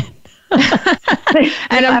staying in?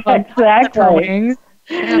 And exactly.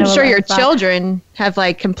 I'm sure your children have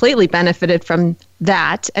like completely benefited from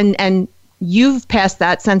that, and you've passed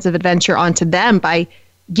that sense of adventure on to them by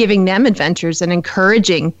giving them adventures and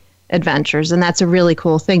encouraging adventures, and that's a really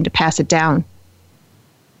cool thing to pass it down.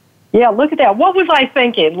 Yeah, look at that. What was I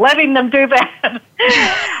thinking? Letting them do that.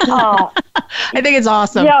 I think it's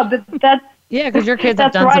awesome. Yeah, that's because your kids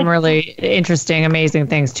have done some really interesting, amazing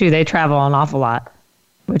things too. They travel an awful lot,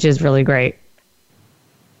 which is really great.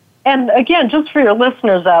 And again, just for your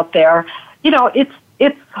listeners out there,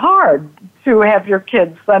 it's hard to have your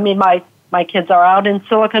kids. I mean, my kids are out in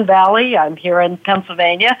Silicon Valley. I'm here in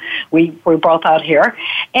Pennsylvania. We're both out here,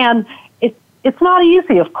 and it's not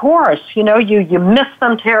easy, of course. You miss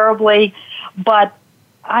them terribly, but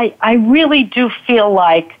I really do feel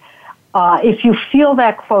like if you feel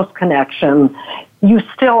that close connection, you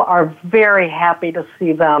still are very happy to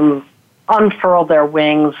see them unfurl their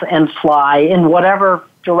wings and fly in whatever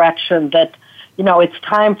direction that, it's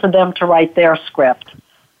time for them to write their script.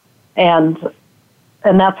 And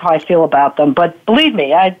that's how I feel about them. But believe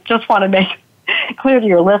me, I just want to make clear to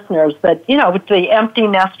your listeners that, with the empty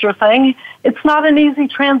nester thing, it's not an easy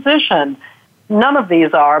transition. None of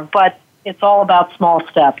these are, but it's all about small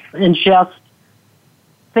steps and just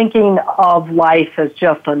thinking of life as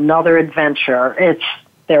just another adventure. It's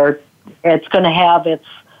going to have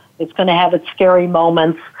its scary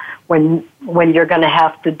moments when you're going to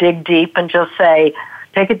have to dig deep and just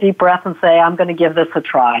take a deep breath and say, I'm going to give this a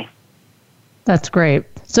try. That's great.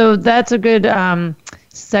 So that's a good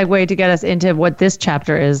segue to get us into what this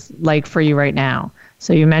chapter is like for you right now.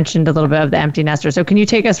 So you mentioned a little bit of the empty nester. So can you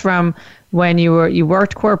take us from when you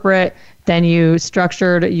worked corporate, then you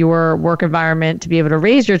structured your work environment to be able to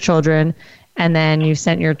raise your children, and then you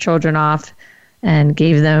sent your children off and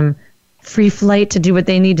gave them free flight to do what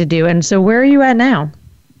they need to do. And so where are you at now?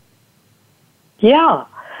 Yeah.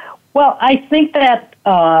 Well, I think that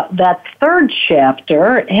that third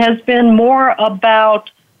chapter has been more about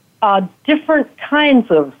different kinds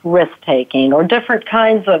of risk-taking or different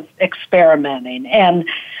kinds of experimenting. And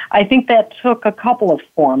I think that took a couple of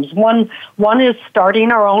forms. One is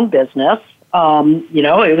starting our own business.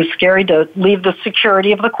 It was scary to leave the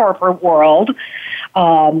security of the corporate world.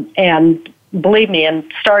 And believe me, in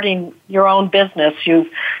starting your own business,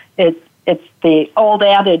 it's the old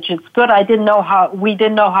adage, it's good we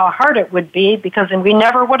didn't know how hard it would be because we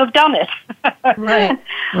never would have done it. Right.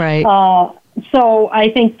 So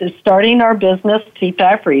I think that starting our business, Deep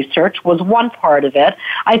Dive Research, was one part of it.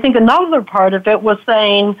 I think another part of it was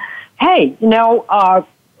saying, hey,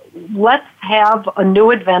 let's have a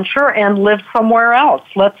new adventure and live somewhere else.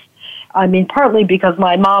 Partly because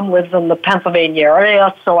my mom lives in the Pennsylvania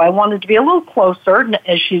area, so I wanted to be a little closer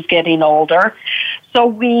as she's getting older.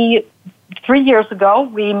 So 3 years ago,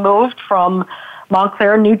 we moved from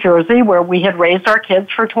Montclair, New Jersey, where we had raised our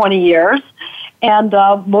kids for 20 years, and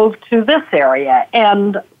moved to this area.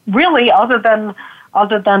 And really, other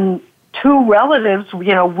than two relatives,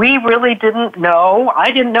 we really didn't know.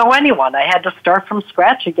 I didn't know anyone. I had to start from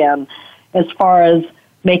scratch again as far as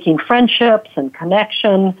making friendships and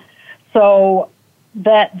connection. So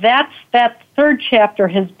that third chapter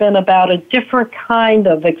has been about a different kind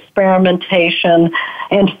of experimentation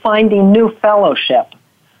and finding new fellowship.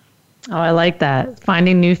 Oh, I like that.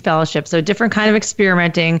 Finding new fellowship. So different kind of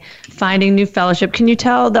experimenting, finding new fellowship. Can you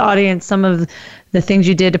tell the audience some of the things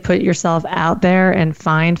you did to put yourself out there and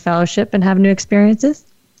find fellowship and have new experiences?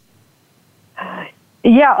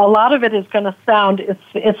 Yeah, a lot of it is going to sound,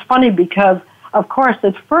 it's funny because, of course,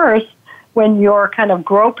 at first, when you're kind of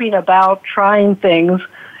groping about trying things,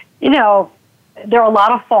 there are a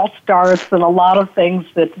lot of false starts and a lot of things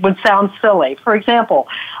that would sound silly. For example,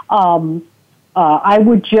 I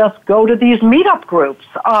would just go to these meetup groups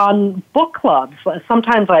on book clubs.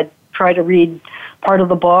 Sometimes I'd try to read part of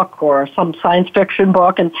the book or some science fiction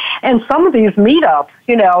book. And some of these meetups,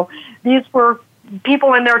 these were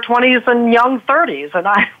people in their 20s and young 30s, and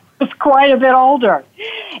I was quite a bit older.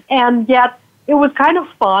 And yet it was kind of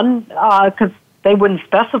fun because they wouldn't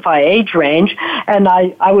specify age range, and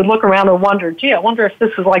I would look around and wonder, gee, I wonder if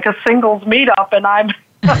this is like a singles meetup and I'm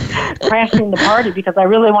crashing the party because I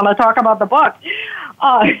really want to talk about the book.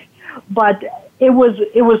 But it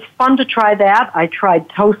was fun to try that. I tried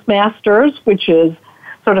Toastmasters, which is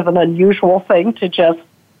sort of an unusual thing to just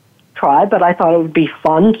try, but I thought it would be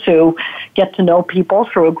fun to get to know people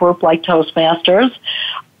through a group like Toastmasters.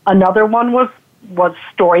 Another one was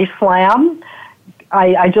Story Slam.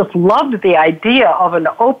 I just loved the idea of an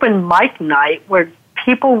open mic night where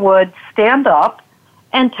people would stand up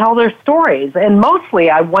and tell their stories. And mostly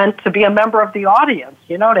I went to be a member of the audience,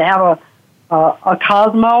 to have a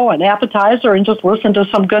Cosmo, an appetizer, and just listen to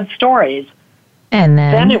some good stories. And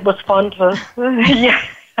then it was fun to, yeah.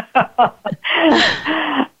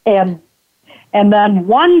 And then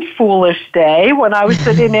one foolish day when I was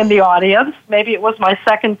sitting in the audience, maybe it was my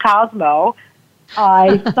second Cosmo,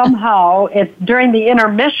 I somehow, during the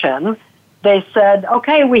intermission, they said,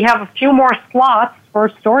 okay, we have a few more slots for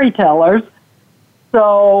storytellers.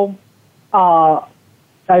 So I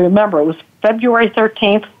remember it was February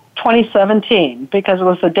 13th, 2017, because it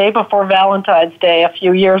was the day before Valentine's Day a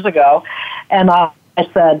few years ago. And I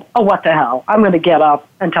said, oh, what the hell? I'm going to get up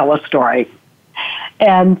and tell a story.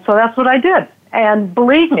 And so that's what I did. And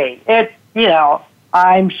believe me,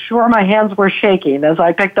 I'm sure my hands were shaking as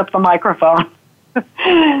I picked up the microphone.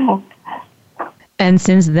 And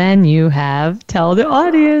since then, you have Tell the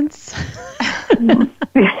Audience.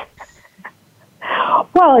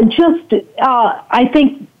 Well, I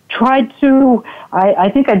think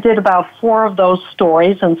I think I did about 4 of those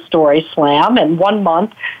stories in Story Slam. And 1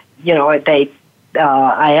 month, I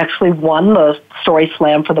actually won the Story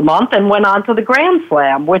Slam for the month and went on to the Grand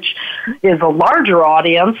Slam, which is a larger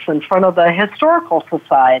audience in front of the Historical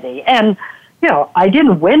Society. And, I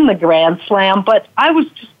didn't win the Grand Slam, but I was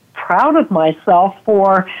just proud of myself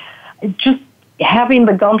for just having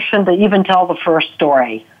the gumption to even tell the first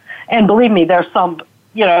story. And believe me, there's some,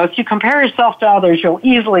 if you compare yourself to others, you'll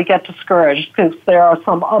easily get discouraged because there are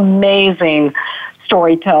some amazing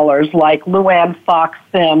storytellers like Luann Fox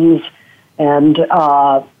Sims and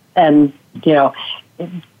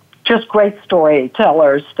just great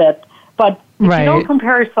storytellers but if you don't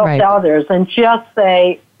compare yourself to others and just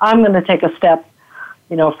say, I'm going to take a step,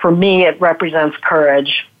 for me it represents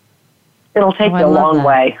courage. It'll take you a long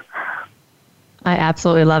way. I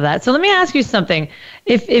absolutely love that. So let me ask you something.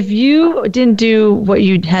 If you didn't do what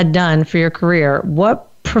you had done for your career,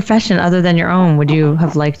 what profession other than your own would you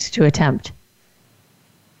have liked to attempt?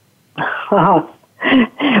 Well,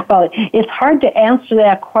 it's hard to answer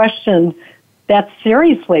that question that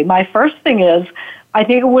seriously. My first thing is, I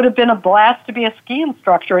think it would have been a blast to be a ski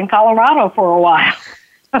instructor in Colorado for a while.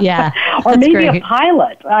 Yeah. Or maybe a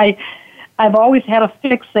pilot. I've always had a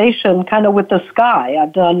fixation kind of with the sky.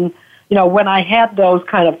 I've done, when I had those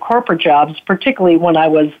kind of corporate jobs, particularly when I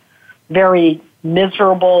was very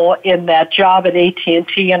miserable in that job at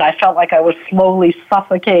AT&T and I felt like I was slowly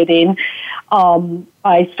suffocating,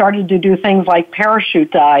 I started to do things like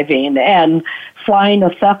parachute diving and flying a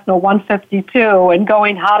Cessna 152 and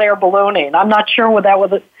going hot air ballooning. I'm not sure whether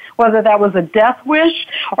that was a death wish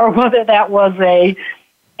or whether that was a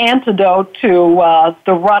antidote to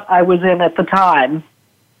the rut I was in at the time.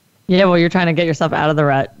 Yeah, well, you're trying to get yourself out of the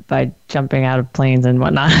rut by jumping out of planes and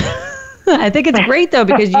whatnot. I think it's great, though,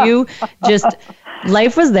 because you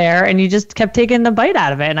life was there and you just kept taking the bite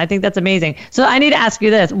out of it. And I think that's amazing. So I need to ask you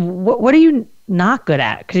this. What are you not good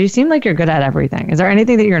at? Because you seem like you're good at everything. Is there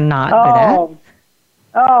anything that you're not good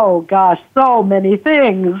at? Oh, gosh, so many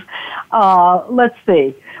things. Let's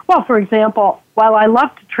see. Well, for example, while I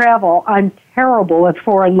love to travel, I'm terrible at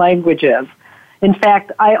foreign languages. In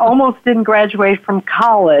fact, I almost didn't graduate from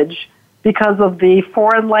college because of the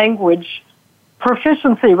foreign language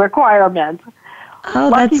proficiency requirement. Oh,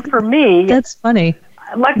 lucky for me. That's funny.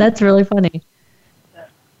 That's really funny.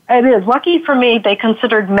 It is. Lucky for me, they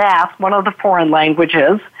considered math one of the foreign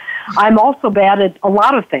languages. I'm also bad at a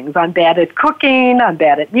lot of things. I'm bad at cooking. I'm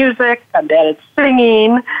bad at music. I'm bad at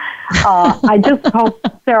singing. I just hope,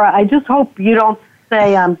 Sarah, you don't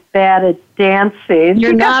say I'm bad at dancing.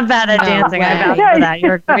 You're not bad at dancing. I vouch for that.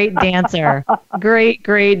 You're a great dancer.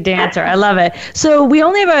 Great dancer. I love it. So we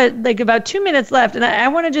only have about 2 minutes left. And I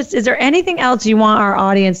want to is there anything else you want our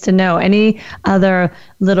audience to know? Any other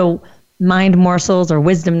little mind morsels or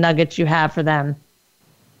wisdom nuggets you have for them?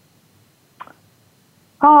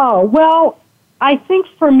 Oh, well, I think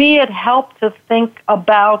for me it helped to think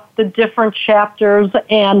about the different chapters,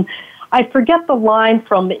 and I forget the line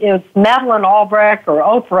from, it was Madeleine Albright or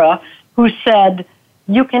Oprah, who said,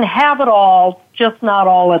 you can have it all, just not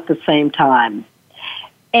all at the same time.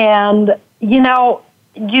 And,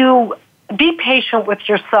 be patient with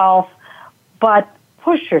yourself, but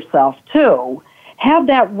push yourself too. Have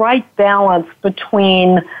that right balance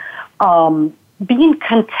between being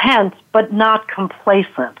content but not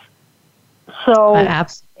complacent. So,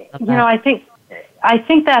 I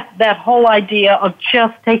think that whole idea of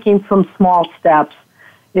just taking some small steps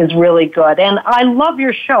is really good. And I love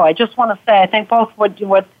your show. I just want to say, I think both what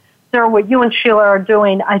Sarah, what you and Sheila are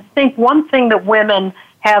doing, I think one thing that women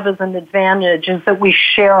have as an advantage is that we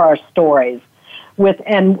share our stories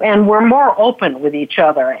and we're more open with each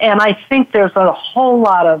other. And I think there's a whole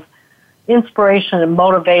lot of inspiration and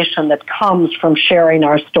motivation that comes from sharing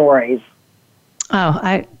our stories.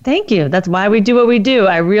 Oh, thank you. That's why we do what we do.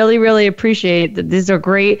 I really, really appreciate that. These are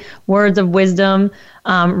great words of wisdom.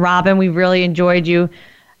 Robin, we really enjoyed you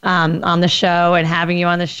on the show and having you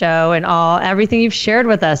on the show and everything you've shared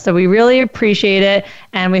with us. So we really appreciate it.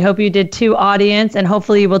 And we hope you did too, audience. And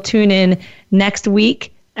hopefully you will tune in next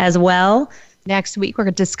week as well. Next week,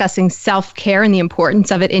 we're discussing self-care and the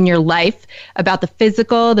importance of it in your life, about the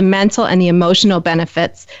physical, the mental, and the emotional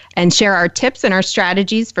benefits, and share our tips and our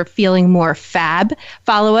strategies for feeling more fab.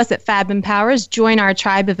 Follow us at Fab Empowers. Join our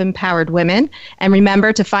tribe of empowered women. And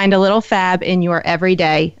remember to find a little fab in your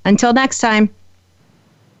everyday. Until next time.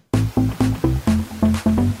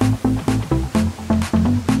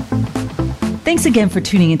 Thanks again for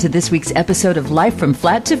tuning into this week's episode of Life from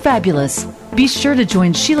Flat to Fabulous. Be sure to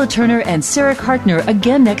join Sheila Turner and Sarah Kartner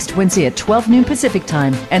again next Wednesday at 12 noon Pacific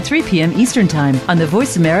Time and 3 p.m. Eastern Time on the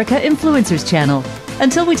Voice America Influencers channel.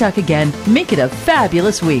 Until we talk again, make it a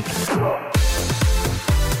fabulous week.